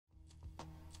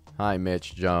Hi,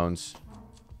 Mitch Jones.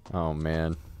 Oh,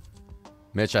 man.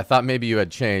 Mitch, I thought maybe you had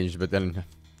changed, but then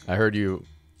I heard you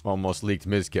almost leaked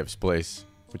Mizkip's place,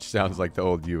 which sounds like the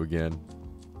old you again.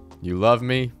 You love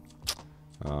me?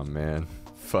 Oh, man.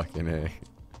 Fucking A.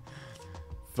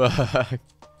 Fuck.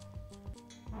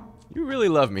 You really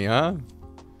love me, huh?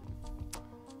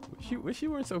 Wish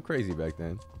you weren't so crazy back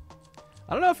then.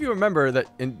 I don't know if you remember that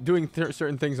in doing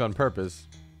certain things on purpose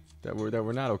that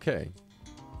were not okay.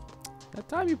 That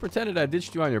time you pretended I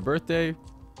ditched you on your birthday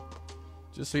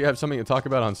just so you have something to talk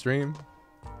about on stream,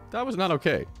 that was not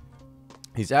okay.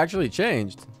 He's actually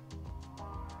changed.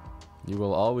 You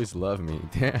will always love me.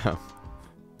 Damn.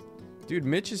 Dude,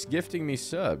 Mitch is gifting me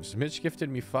subs. Mitch gifted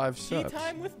me 5 subs. Tea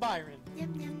time with Byron.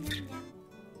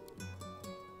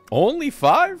 Only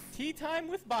 5? Tea time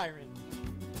with Byron.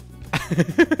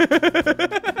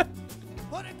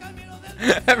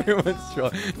 Everyone's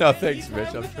trolling. No, thanks,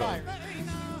 Mitch. I'm trolling.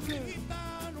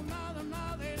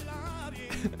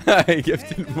 I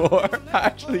gifted more. I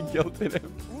actually guilted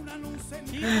him.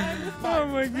 Oh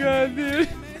my god, dude.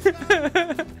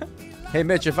 Hey,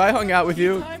 Mitch, if I hung out with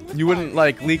you, you wouldn't,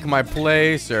 like, leak my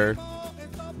place or,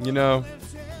 you know,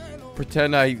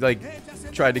 pretend I, like,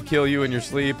 tried to kill you in your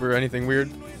sleep or anything weird?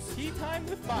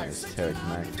 Nice, Tarek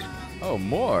Mac. Oh,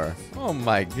 more. Oh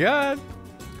my god.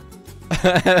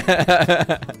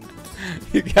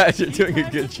 You guys are doing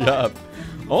a good job.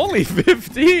 Only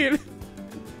 15?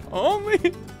 Only?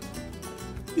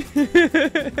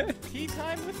 Tea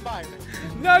time with Byron.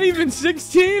 Not even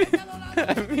 16?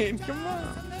 I mean, come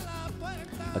on.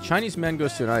 A Chinese man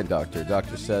goes to an eye doctor.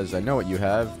 Doctor says, I know what you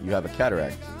have. You have a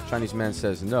cataract. Chinese man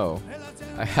says, no.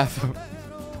 I have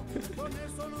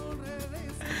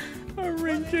a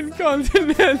Rinkin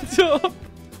Continental.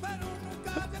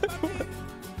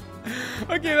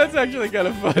 Okay, that's actually kind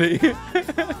of funny.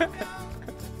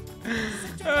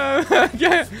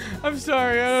 I'm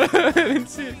sorry, I didn't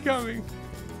see it coming.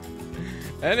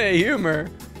 NA humor?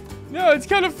 No, it's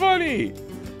kind of funny.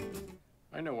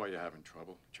 I know why you're having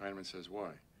trouble. The Chinaman says,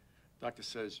 why? Doctor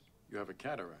says, you have a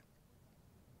cataract.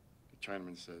 The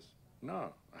Chinaman says,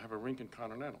 no, I have a Rinkin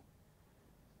Continental.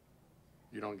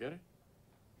 You don't get it?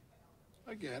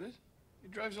 I get it. He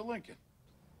drives a Lincoln.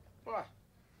 Why?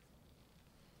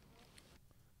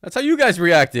 That's how you guys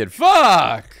reacted.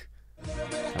 Fuck!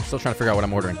 I'm still trying to figure out what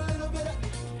I'm ordering.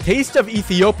 Taste of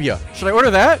Ethiopia. Should I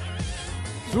order that?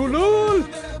 Zulul!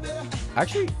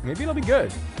 Actually, maybe it'll be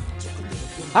good.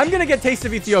 I'm gonna get Taste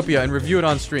of Ethiopia and review it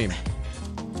on stream.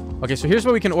 Okay, so here's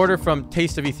what we can order from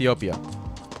Taste of Ethiopia.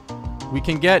 We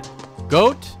can get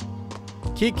goat,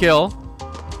 kikil,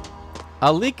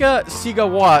 alika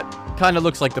sigawat. Kind of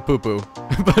looks like the poo-poo,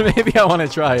 but maybe I want to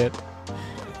try it.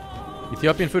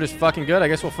 Ethiopian food is fucking good. I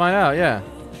guess we'll find out, yeah.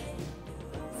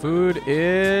 Food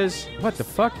is... What the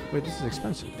fuck? Wait, this is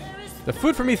expensive. The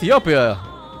food from Ethiopia,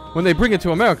 when they bring it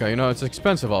to America, you know, it's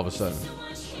expensive all of a sudden.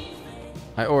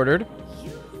 I ordered.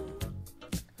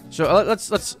 So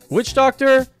let's... Witch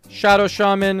Doctor, Shadow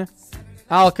Shaman,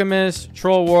 Alchemist,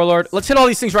 Troll Warlord. Let's hit all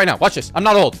these things right now. Watch this. I'm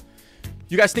not old.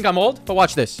 You guys think I'm old? But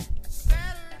watch this.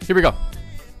 Here we go.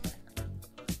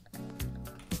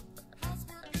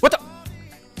 What the?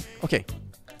 Okay.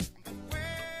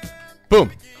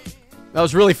 Boom. That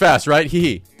was really fast, right? Hee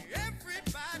hee.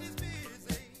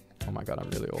 Oh my god, I'm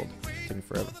really old. It's taking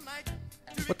forever.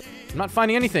 What the? I'm not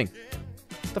finding anything.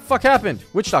 What the fuck happened?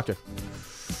 Witch Doctor.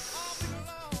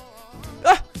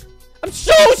 Ah! I'm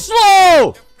so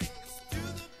slow!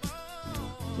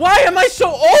 Why am I so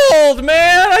old,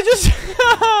 man? I just...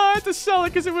 I had to sell it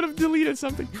because it would have deleted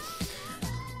something.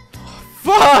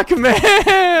 Fuck,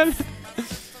 man!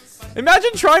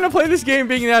 Imagine trying to play this game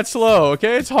being that slow,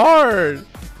 okay? It's hard.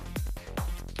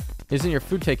 Isn't your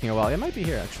food taking a while? It might be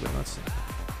here, actually. Let's see.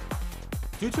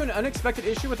 Due to an unexpected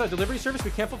issue with our delivery service,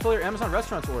 we can't fulfill your Amazon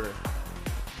restaurant's order.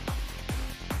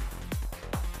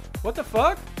 What the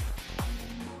fuck?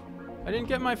 I didn't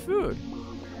get my food.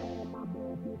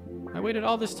 I waited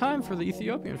all this time for the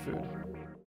Ethiopian food.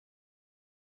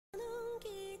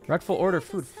 Reckful order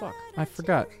food. Fuck. I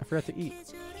forgot. I forgot to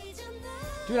eat.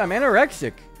 Dude, I'm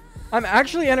anorexic. I'm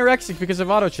actually anorexic because of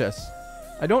auto chess.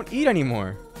 I don't eat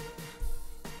anymore.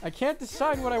 I can't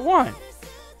decide what I want.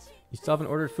 You still haven't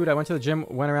ordered food? I went to the gym,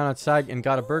 went around outside, and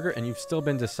got a burger, and you've still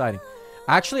been deciding.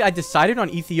 Actually, I decided on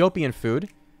Ethiopian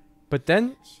food, but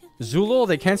then Zulul,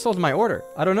 they canceled my order.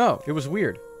 I don't know. It was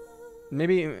weird.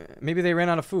 Maybe they ran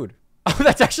out of food. Oh,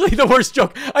 that's actually the worst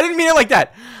joke. I didn't mean it like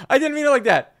that. I didn't mean it like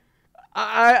that.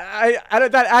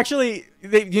 That actually,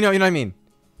 you know what I mean.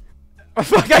 Oh,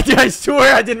 fuck, I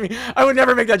swear I didn't mean... I would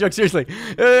never make that joke, seriously.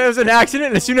 It was an accident,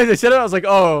 and as soon as I said it, I was like,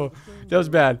 oh, that was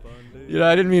bad. You know,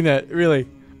 I didn't mean that, really.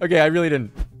 Okay, I really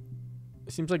didn't.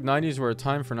 It seems like 90s were a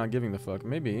time for not giving the fuck.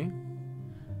 Maybe.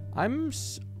 I'm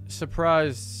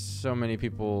surprised so many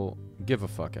people give a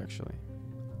fuck, actually.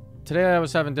 Today I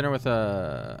was having dinner with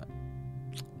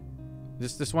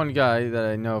this one guy that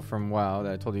I know from WoW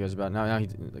that I told you guys about. Now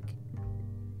he's like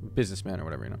businessman or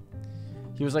whatever, you know.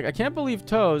 He was like, I can't believe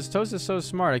Toes is so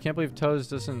smart. I can't believe Toes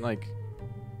doesn't, like,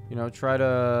 you know, try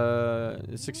to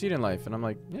succeed in life. And I'm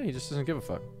like, yeah, he just doesn't give a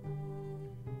fuck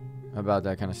about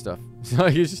that kind of stuff. So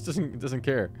he just doesn't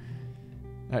care.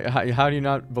 How do you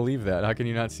not believe that? How can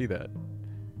you not see that?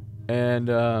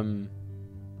 And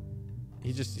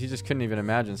he just couldn't even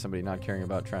imagine somebody not caring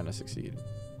about trying to succeed.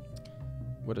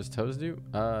 What does Toes do?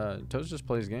 Toes just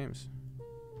plays games.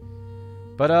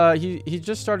 But he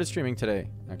just started streaming today,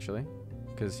 actually,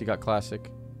 because he got Classic.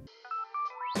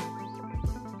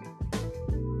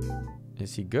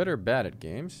 Is he good or bad at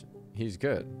games? He's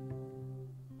good.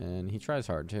 And he tries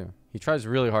hard, too. He tries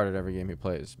really hard at every game he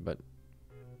plays, but...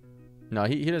 No,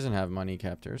 he doesn't have money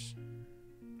captors.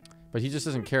 But he just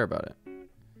doesn't care about it.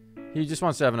 He just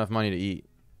wants to have enough money to eat.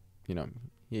 You know,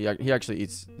 he actually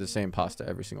eats the same pasta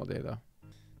every single day, though.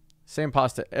 Same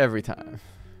pasta every time.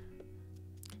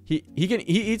 He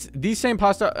eats these same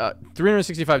pasta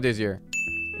 365 days a year.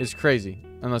 It's crazy.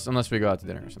 Unless we go out to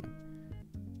dinner or something.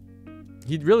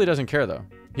 He really doesn't care, though.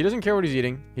 He doesn't care what he's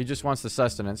eating. He just wants the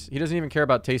sustenance. He doesn't even care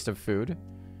about taste of food.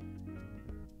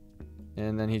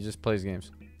 And then he just plays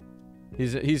games.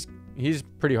 He's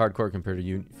pretty hardcore compared to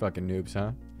you fucking noobs,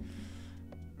 huh?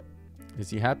 Is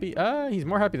he happy? He's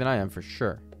more happy than I am, for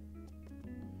sure.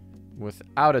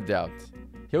 Without a doubt.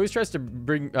 He always tries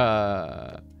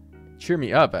to cheer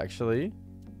me up, actually.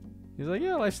 He's like,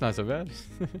 yeah, life's not so bad.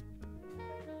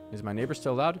 Is my neighbor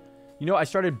still loud? You know, I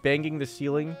started banging the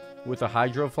ceiling with a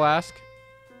hydro flask,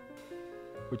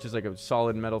 which is like a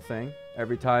solid metal thing,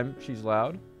 every time she's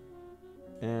loud.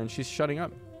 And she's shutting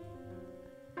up.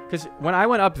 Because when I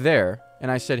went up there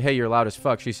and I said, hey, you're loud as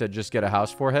fuck, she said, just get a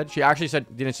house, forehead. She actually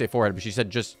said, didn't say forehead, but she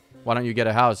said, just, why don't you get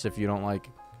a house if you don't like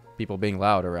people being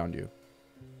loud around you?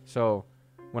 So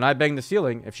when I bang the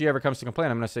ceiling, if she ever comes to complain,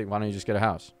 I'm going to say, why don't you just get a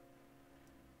house?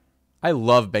 I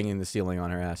love banging the ceiling on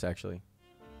her ass, actually.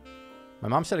 My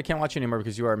mom said I can't watch you anymore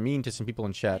because you are mean to some people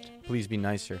in chat. Please be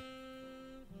nicer.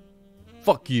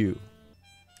 Fuck you.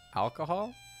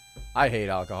 Alcohol? I hate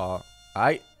alcohol.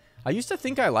 I used to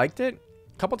think I liked it.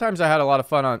 A couple times I had a lot of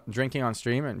fun on drinking on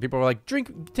stream, and people were like,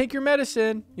 "Drink, take your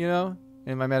medicine," you know.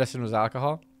 And my medicine was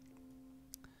alcohol.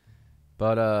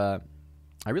 But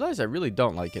I realized I really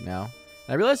don't like it now. And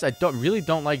I realized I really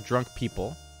don't like drunk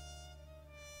people.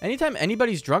 Anytime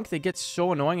anybody's drunk, they get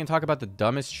so annoying and talk about the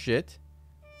dumbest shit.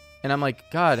 And I'm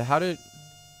like, God, how do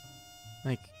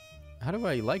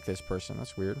I like this person?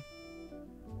 That's weird.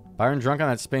 Byron drunk on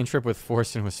that Spain trip with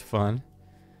Forsen was fun.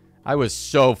 I was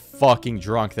so fucking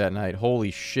drunk that night. Holy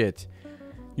shit.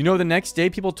 You know, the next day,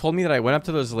 people told me that I went up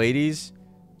to those ladies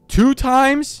 2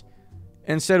 times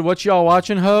and said, what y'all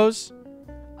watching, hoes?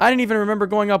 I didn't even remember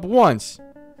going up once.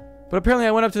 But apparently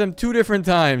I went up to them 2 different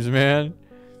times, man.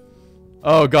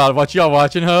 Oh, God. What y'all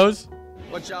watching, hoes?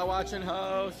 What y'all watching,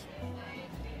 hoes?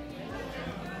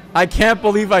 I can't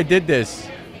believe I did this.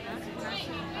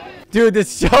 Dude,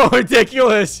 this is so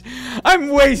ridiculous. I'm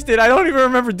wasted. I don't even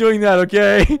remember doing that,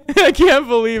 okay? I can't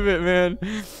believe it, man.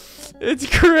 It's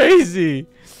crazy.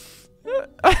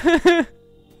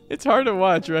 It's hard to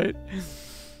watch, right?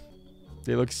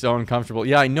 They look so uncomfortable.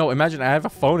 Yeah, I know. Imagine I have a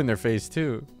phone in their face,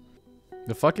 too.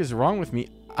 The fuck is wrong with me?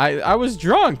 I was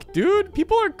drunk, dude.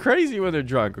 People are crazy when they're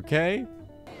drunk, okay?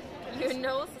 Your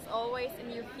nose is always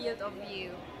in your field of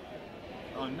view.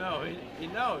 Oh, no. He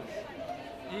knows.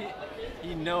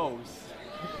 He knows.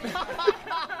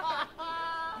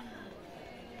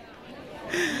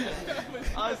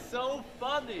 So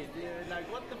funny, dude.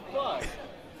 Like, what the fuck?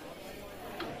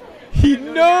 He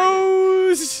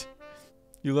knows.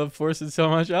 You love Forsen so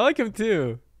much. I like him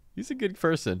too. He's a good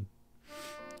person.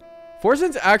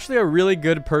 Forsen's actually a really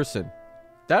good person.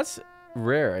 That's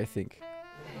rare, I think.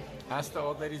 Ask the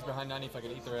old ladies behind 90 if I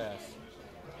can eat their ass.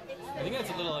 I think that's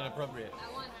a little inappropriate.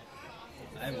 I won.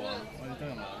 What are you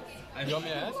talking about? You want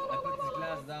me to ask? I put this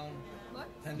glass down. What?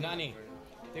 Nani,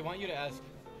 they want you to ask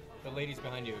the ladies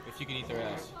behind you if you can eat their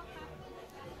ass.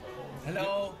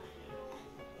 Hello?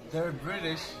 They're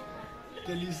British.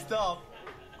 Can you stop?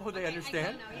 Oh, they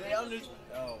understand? They understand.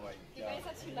 Oh my You god.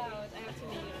 guys are too loud. I have to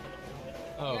leave.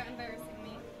 Oh. You're embarrassing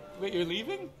me. Wait, you're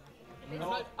leaving?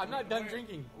 I'm not done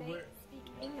drinking. They speak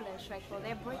English, Reckful.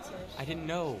 They're British. I didn't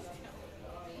know.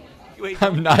 Wait,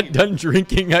 I'm not done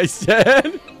drinking, I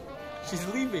said. She's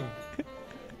leaving.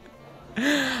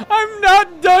 I'm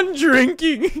not done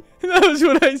drinking. That was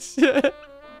what I said.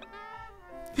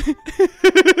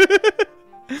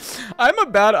 I'm a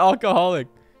bad alcoholic.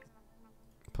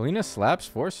 Polina slaps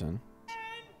Forsen.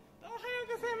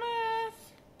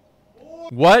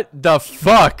 What the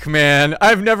fuck, man?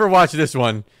 I've never watched this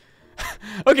one.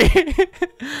 Okay.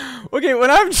 Okay,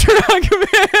 when I'm drunk,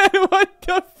 man, what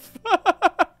the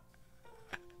fuck?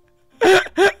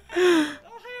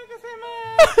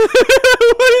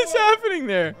 What is happening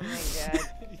there? Oh my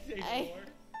god. Hey.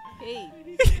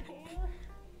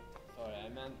 Sorry, I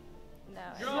meant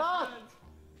No.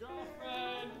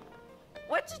 girlfriend.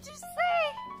 What did you say?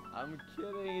 I'm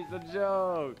kidding. It's a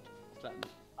joke.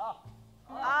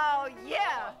 Oh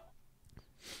yeah.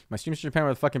 My streams in Japan were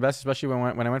the fucking best, especially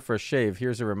when I went for a shave.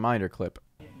 Here's a reminder clip.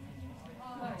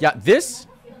 Yeah, this?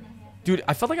 Dude,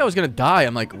 I felt like I was gonna die.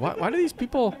 I'm like, why do these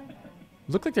people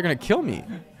look like they're gonna kill me?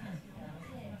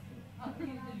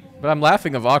 But I'm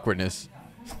laughing of awkwardness.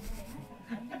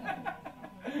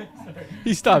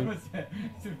 He stopped.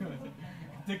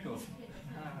 Tickles.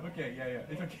 Okay, yeah.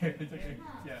 It's okay.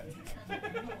 Yeah.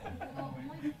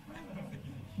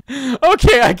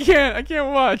 Okay, I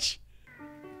can't watch.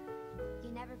 You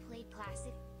never played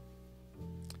Classic?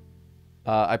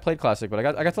 I played Classic, but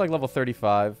I got to like level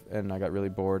 35, and I got really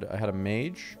bored. I had a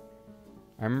mage.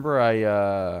 I remember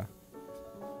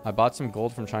I bought some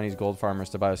gold from Chinese gold farmers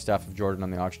to buy a Staff of Jordan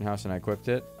on the auction house, and I equipped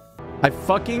it.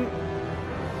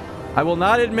 I will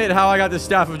not admit how I got the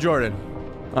Staff of Jordan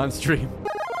on stream.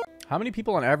 How many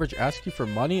people on average ask you for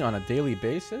money on a daily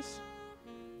basis?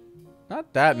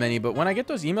 Not that many, but when I get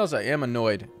those emails, I am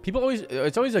annoyed.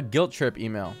 It's always a guilt trip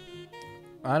email.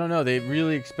 I don't know, they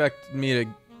really expect me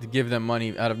to give them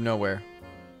money out of nowhere.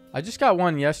 I just got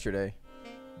one yesterday.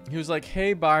 He was like,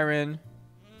 hey Byron,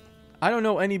 I don't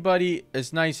know anybody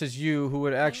as nice as you who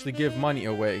would actually give money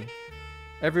away.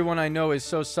 Everyone I know is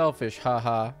so selfish,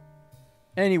 haha.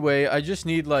 Anyway, I just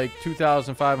need like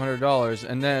 $2,500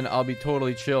 and then I'll be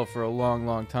totally chill for a long,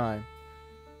 long time.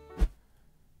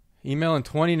 Email in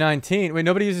 2019. Wait,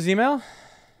 nobody uses email?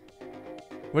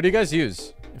 What do you guys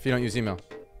use if you don't use email?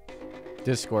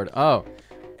 Discord. Oh,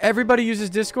 everybody uses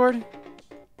Discord?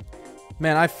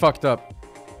 Man, I fucked up.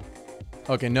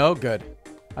 Okay, no, good.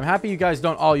 I'm happy you guys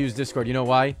don't all use Discord. You know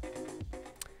why?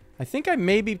 I think I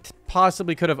maybe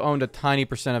possibly could have owned a tiny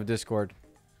percent of Discord.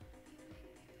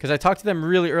 Because I talked to them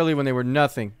really early when they were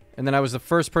nothing. And then I was the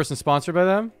first person sponsored by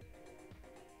them.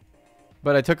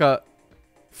 But I took a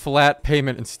flat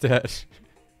payment instead.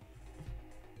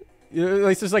 At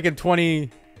least it's like in 20...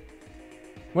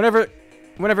 Whenever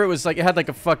it was like, it had like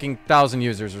a fucking 1,000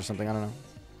 users or something. I don't know.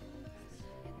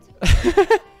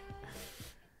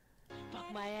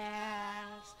 Fuck my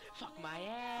ass. Fuck my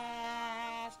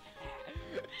ass.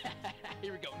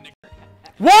 Here we go, Nick.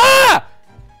 What?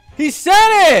 He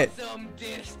said it! Some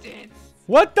distance.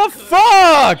 What the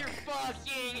fuck? Your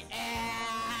fucking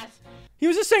ass. He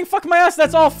was just saying, fuck my ass,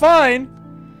 that's all fine.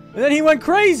 And then he went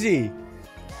crazy.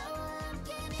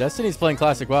 Destiny's playing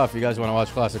Classic WoW if you guys want to watch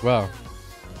Classic WoW.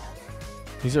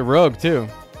 He's a rogue, too.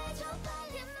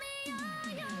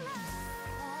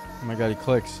 Oh my god, he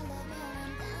clicks.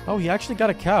 Oh, he actually got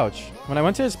a couch. When I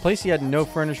went to his place, he had no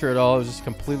furniture at all. It was just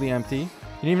completely empty. He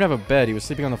didn't even have a bed. He was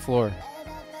sleeping on the floor.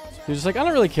 He was just like, I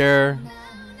don't really care.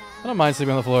 I don't mind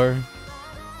sleeping on the floor.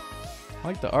 I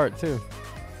like the art, too.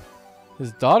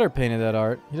 His daughter painted that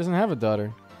art. He doesn't have a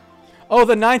daughter. Oh,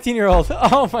 the 19-year-old.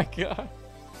 Oh, my God.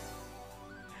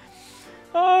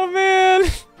 Oh, man.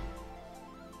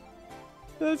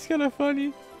 That's kind of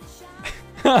funny.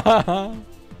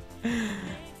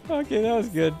 Okay, that was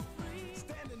good.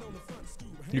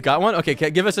 You got one? Okay,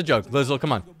 give us a joke. Lizzle,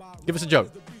 come on. Give us a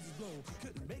joke.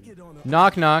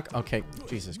 Knock, knock. Okay,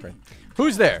 Jesus Christ.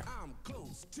 Who's there?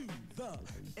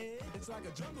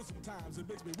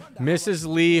 Mrs.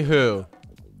 Lee who?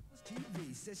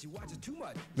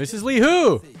 Mrs. Lee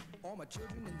who?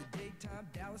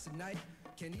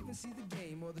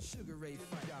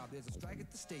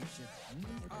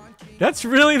 That's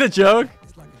really the joke?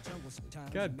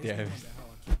 God damn it.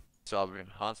 Sovereign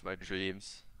haunts my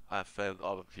dreams. I have failed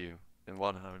all of you in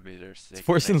 100 meters. It's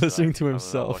forcing listening to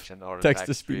himself. Text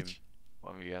to speech.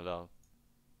 When we get out.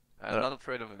 I'm not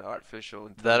afraid of an artificial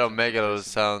intelligence. That Omega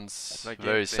sounds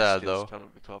very sad though.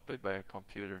 Cannot be copied by a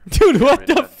computer. Dude, what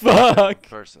the fuck?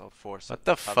 Personal force. What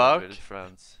the fuck?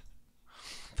 Friends.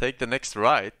 Take the next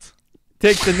right.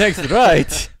 Take the next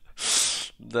right.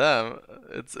 Damn,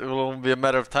 it will only be a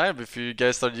matter of time if you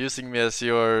guys start using me as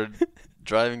your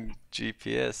driving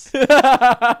GPS.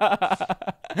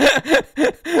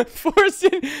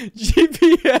 Forcing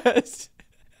GPS.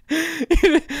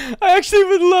 I actually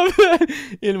would love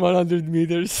that. In 100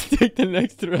 meters, take the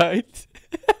next right.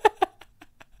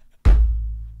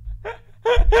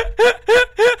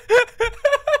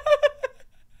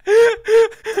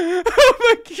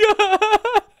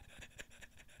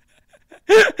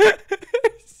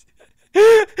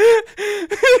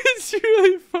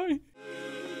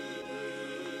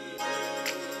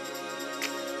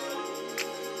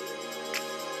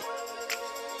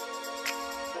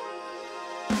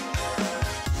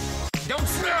 Don't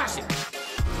smash it!